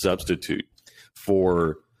fake substitute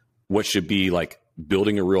for what should be like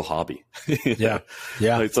building a real hobby.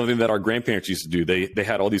 Like something that our grandparents used to do. They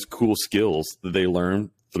had all these cool skills that they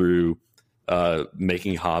learned through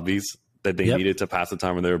making hobbies that they needed to pass the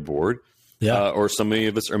time when they were bored. Or so many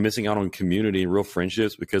of us are missing out on community and real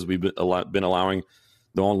friendships because we've been allowing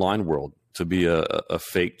the online world to be a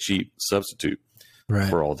fake, cheap substitute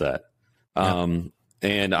for all that.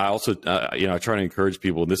 And I also, I try to encourage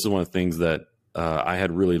people. This is one of the things that I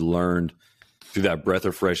had really learned through that breath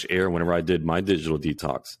of fresh air whenever I did my digital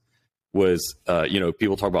detox was,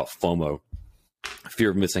 people talk about FOMO,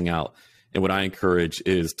 fear of missing out. And what I encourage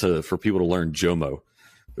is for people to learn JOMO,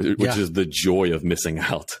 which is the joy of missing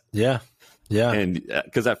out. Yeah. And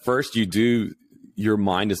because at first your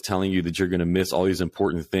mind is telling you that you're going to miss all these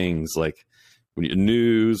important things, like when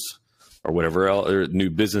news or whatever else, or new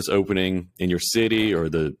business opening in your city, or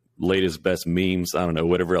the latest best memes, I don't know,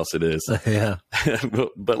 whatever else it is. Yeah.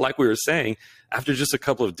 but like we were saying, after just a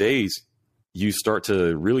couple of days, you start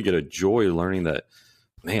to really get a joy learning that,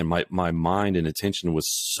 man, my mind and attention was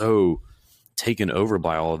so taken over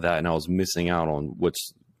by all of that, and I was missing out on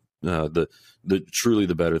what's the truly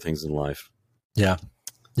the better things in life. Yeah.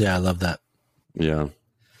 Yeah. I love that. Yeah.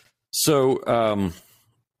 So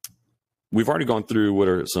we've already gone through what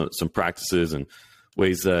are some practices and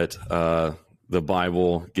ways that the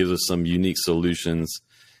Bible gives us some unique solutions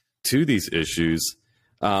to these issues.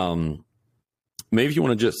 Maybe you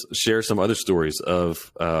want to just share some other stories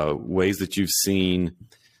of ways that you've seen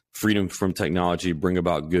freedom from technology bring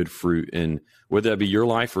about good fruit, and whether that be your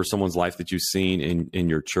life or someone's life that you've seen in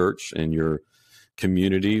your church and your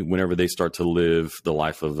community whenever they start to live the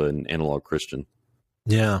life of an analog Christian.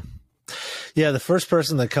 Yeah. Yeah. The first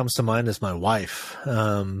person that comes to mind is my wife.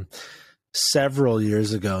 Several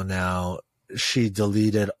years ago now, she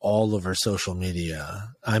deleted all of her social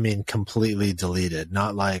media. I mean, completely deleted,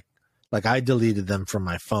 not like I deleted them from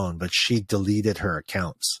my phone, but she deleted her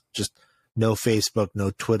accounts. Just no Facebook,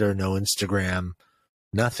 no Twitter, no Instagram,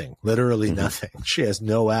 nothing, literally nothing. She has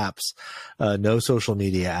no apps, no social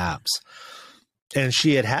media apps. And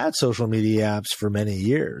she had social media apps for many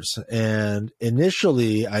years. And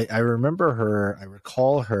initially I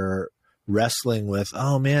recall her wrestling with,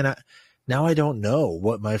 oh man, now I don't know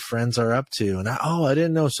what my friends are up to. And I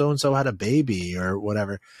didn't know so-and-so had a baby or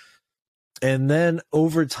whatever. And then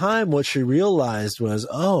over time, what she realized was,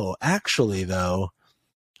 oh, actually though,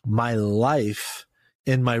 my life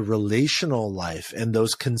and my relational life and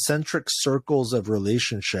those concentric circles of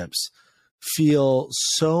relationships feel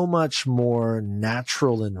so much more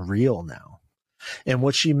natural and real now. And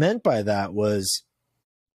what she meant by that was,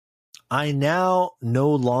 I now no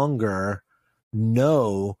longer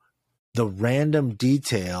know the random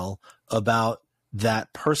detail about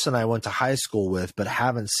that person I went to high school with but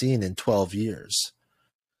haven't seen in 12 years.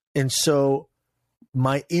 And so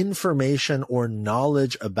my information or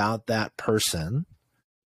knowledge about that person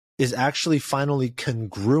is actually finally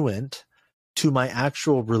congruent to my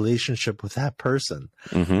actual relationship with that person.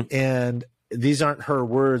 Mm-hmm. And these aren't her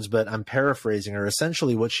words, but I'm paraphrasing her.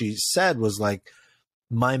 Essentially what she said was like,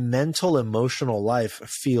 my mental, emotional life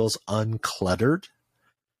feels uncluttered.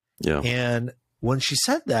 Yeah. And when she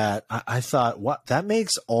said that, I thought, what, that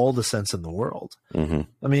makes all the sense in the world. Mm-hmm.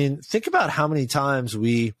 I mean, think about how many times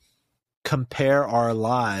we compare our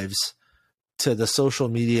lives to the social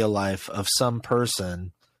media life of some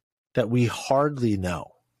person that we hardly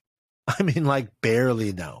know. I mean, like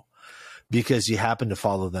barely know, because you happen to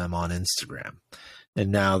follow them on Instagram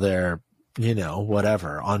and now they're,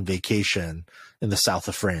 whatever, on vacation in the south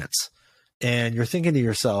of France. And you're thinking to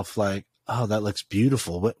yourself like, oh, that looks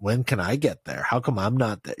beautiful. When can I get there? How come I'm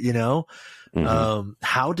not there? Mm-hmm.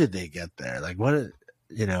 How did they get there? Like what,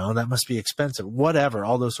 that must be expensive, whatever,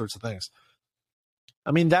 all those sorts of things. I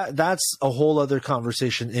mean, that's a whole other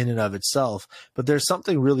conversation in and of itself, but there's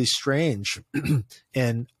something really strange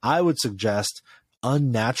and I would suggest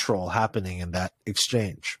unnatural happening in that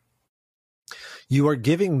exchange. You are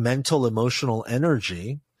giving mental, emotional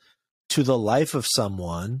energy to the life of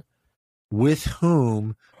someone with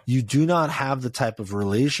whom you do not have the type of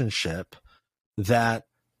relationship that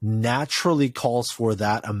naturally calls for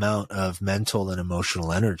that amount of mental and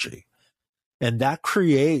emotional energy. And that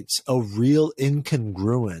creates a real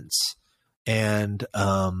incongruence and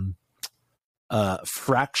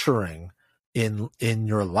fracturing in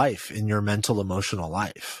your life, in your mental, emotional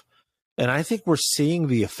life. And I think we're seeing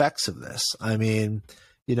the effects of this. I mean,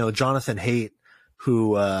 Jonathan Haidt,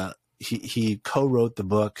 who he co-wrote the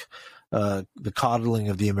book, The Coddling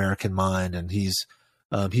of the American Mind, and he's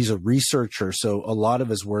a researcher, so a lot of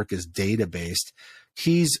his work is data-based.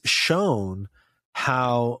 He's shown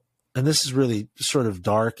how, and this is really sort of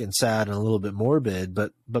dark and sad and a little bit morbid,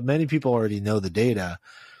 but many people already know the data.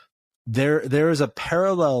 There is a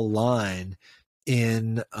parallel line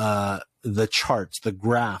in the charts, the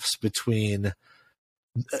graphs, between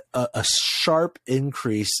a sharp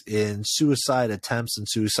increase in suicide attempts and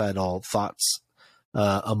suicidal thoughts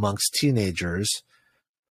amongst teenagers.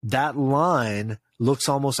 That line looks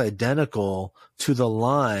almost identical to the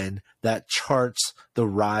line that charts the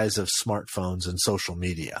rise of smartphones and social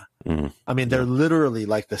media. Mm. I mean, they're literally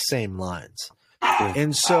like the same lines.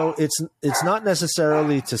 And so it's not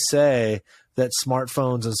necessarily to say that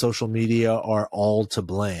smartphones and social media are all to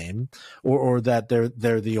blame or that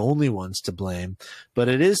they're the only ones to blame, but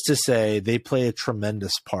it is to say they play a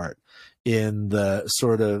tremendous part. in the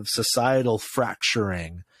sort of societal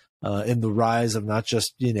fracturing, in the rise of not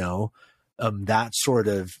just, that sort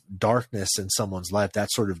of darkness in someone's life,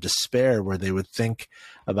 that sort of despair where they would think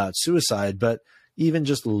about suicide, but even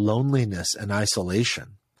just loneliness and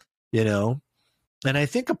isolation, And I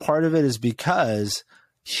think a part of it is because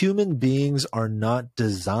human beings are not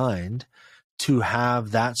designed to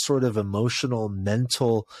have that sort of emotional,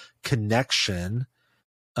 mental connection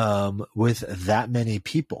with that many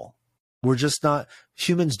people. We're just not,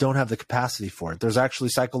 humans don't have the capacity for it. There's actually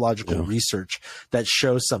psychological research that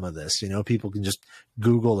shows some of this. People can just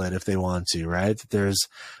Google it if they want to, right? There's,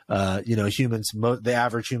 humans, the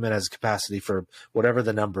average human has capacity for whatever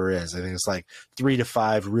the number is. I think it's like 3 to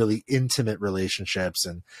 5 really intimate relationships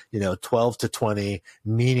and, 12 to 20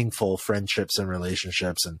 meaningful friendships and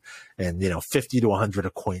relationships and 50 to 100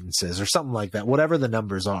 acquaintances or something like that, whatever the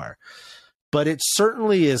numbers are. But it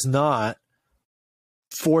certainly is not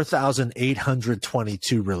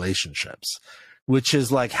 4,822 relationships, which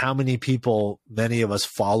is like how many people many of us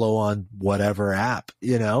follow on whatever app,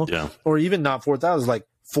 or even not 4,000, like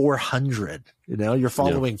 400, you're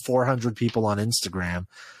following 400 people on Instagram.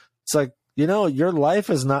 It's like, your life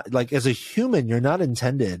is not like, as a human, you're not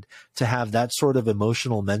intended to have that sort of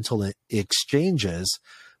emotional, mental exchanges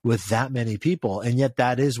with that many people. And yet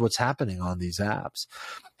that is what's happening on these apps.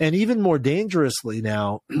 And even more dangerously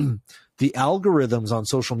now, the algorithms on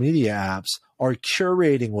social media apps are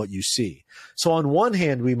curating what you see. So on one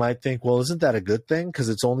hand, we might think, well, isn't that a good thing? Because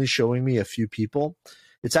it's only showing me a few people.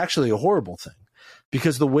 It's actually a horrible thing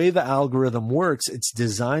because the way the algorithm works, it's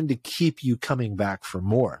designed to keep you coming back for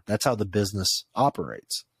more. That's how the business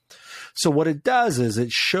operates. So what it does is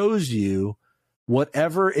it shows you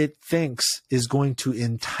whatever it thinks is going to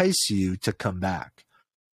entice you to come back.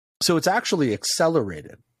 So it's actually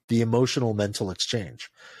accelerated the emotional mental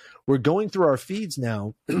exchange. We're going through our feeds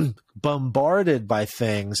now, bombarded by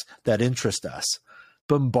things that interest us,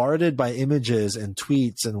 bombarded by images and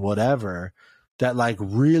tweets and whatever that like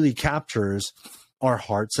really captures our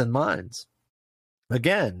hearts and minds.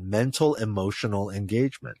 Again, mental, emotional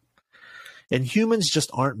engagement. And humans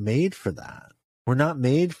just aren't made for that. We're not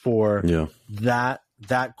made for that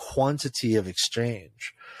quantity of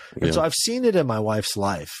exchange. And so I've seen it in my wife's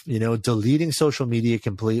life, deleting social media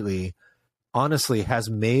completely, honestly, has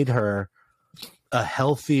made her a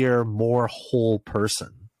healthier, more whole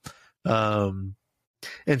person. And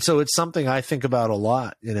so it's something I think about a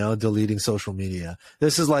lot, deleting social media.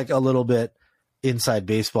 This is like a little bit inside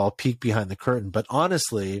baseball, peek behind the curtain. But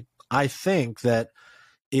honestly, I think that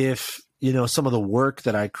if, some of the work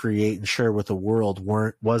that I create and share with the world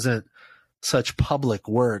wasn't such public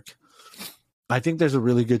work, I think there's a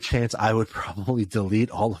really good chance I would probably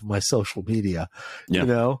delete all of my social media,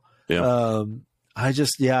 I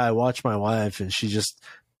watch my wife and she just,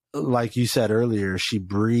 like you said earlier, she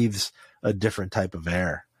breathes a different type of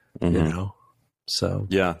air, So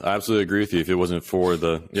yeah, I absolutely agree with you. If it wasn't for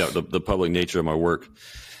the public nature of my work,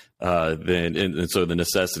 then and so the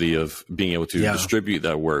necessity of being able to distribute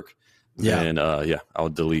that work, then I'll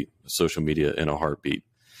delete social media in a heartbeat.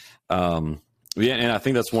 And I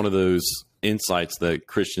think that's one of those insights that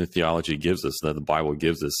Christian theology gives us, that the Bible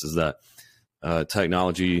gives us, is that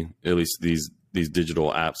technology, at least these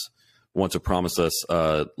digital apps, want to promise us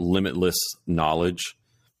limitless knowledge,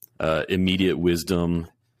 immediate wisdom,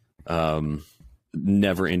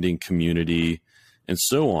 never-ending community, and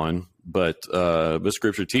so on. But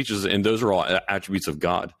Scripture teaches, and those are all attributes of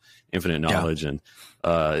God: infinite knowledge and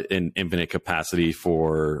infinite capacity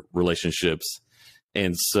for relationships.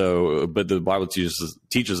 And so, but the Bible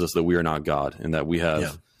teaches us that we are not God, and that we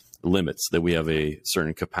have limits, that we have a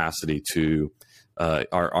certain capacity to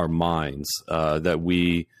our minds, that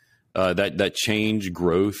we that change,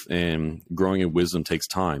 growth, and growing in wisdom takes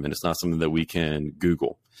time, and it's not something that we can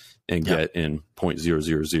Google and get in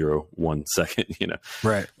 0.0001 second,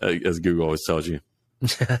 right? As Google always tells you.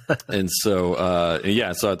 And so,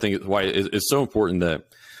 so I think why it's so important that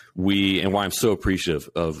and why I'm so appreciative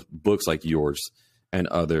of books like yours and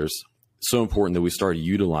others, so important that we start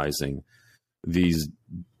utilizing these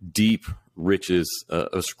deep riches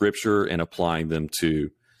of Scripture and applying them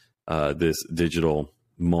to this digital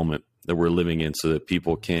moment that we're living in, so that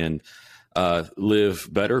people can live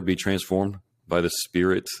better, be transformed by the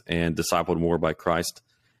Spirit, and discipled more by Christ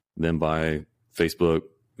than by Facebook,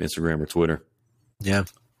 Instagram, or Twitter. Yeah.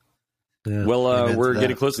 Well, we're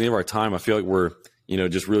getting close to the end of our time. I feel like we're,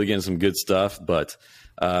 just really getting some good stuff, but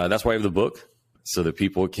that's why I have the book, so that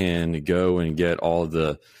people can go and get all of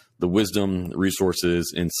the wisdom,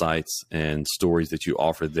 resources, insights, and stories that you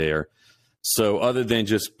offer there. So other than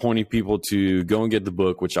just pointing people to go and get the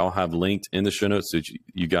book, which I'll have linked in the show notes, so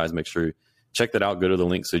you guys make sure check that out. Go to the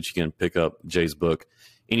link so that you can pick up Jay's book.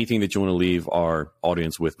 Anything that you want to leave our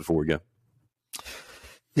audience with before we go?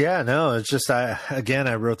 Yeah, no, it's just, I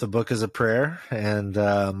wrote the book as a prayer, and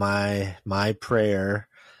my prayer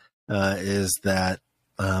is that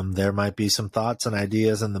there might be some thoughts and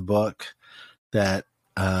ideas in the book that,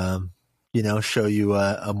 show you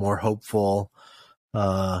a more hopeful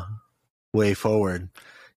way forward,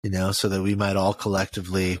 so that we might all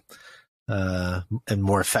collectively and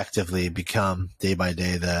more effectively become day by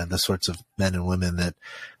day the sorts of men and women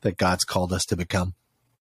that God's called us to become.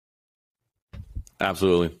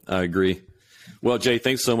 Absolutely. I agree. Well, Jay,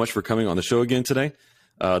 thanks so much for coming on the show again today.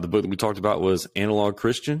 The book that we talked about was Analog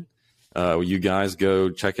Christian. You guys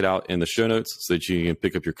go check it out in the show notes so that you can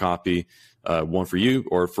pick up your copy, one for you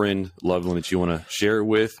or a friend, loved one that you want to share it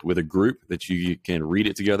with a group that you can read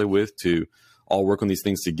it together with, to all work on these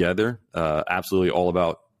things together. Absolutely all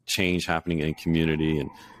about change happening in community and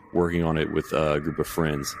working on it with a group of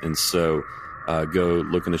friends. And so go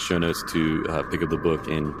look in the show notes to pick up the book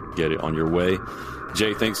and get it on your way.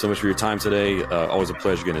 Jay, thanks so much for your time today. Always a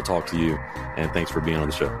pleasure getting to talk to you, and thanks for being on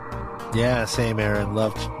the show. Yeah, same, Aaron.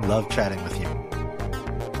 Love chatting with you.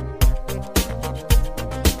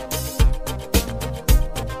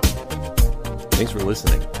 Thanks for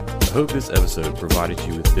listening. I hope this episode provided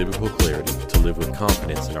you with biblical clarity to live with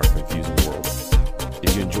confidence in our confusing world.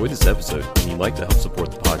 If you enjoyed this episode and you'd like to help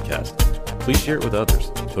support the podcast, please share it with others,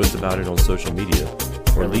 post about it on social media,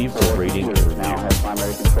 or leave a rating and review.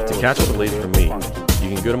 To catch up the latest from me,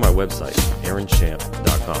 you can go to my website,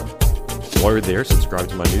 aaronchamp.com. While you're there, subscribe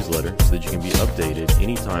to my newsletter so that you can be updated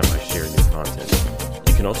anytime I share new content.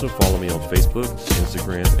 You can also follow me on Facebook,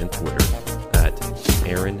 Instagram, and Twitter at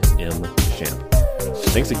Aaron M. Champ.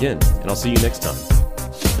 Thanks again, and I'll see you next time.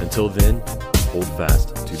 Until then, hold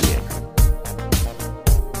fast to the anchor.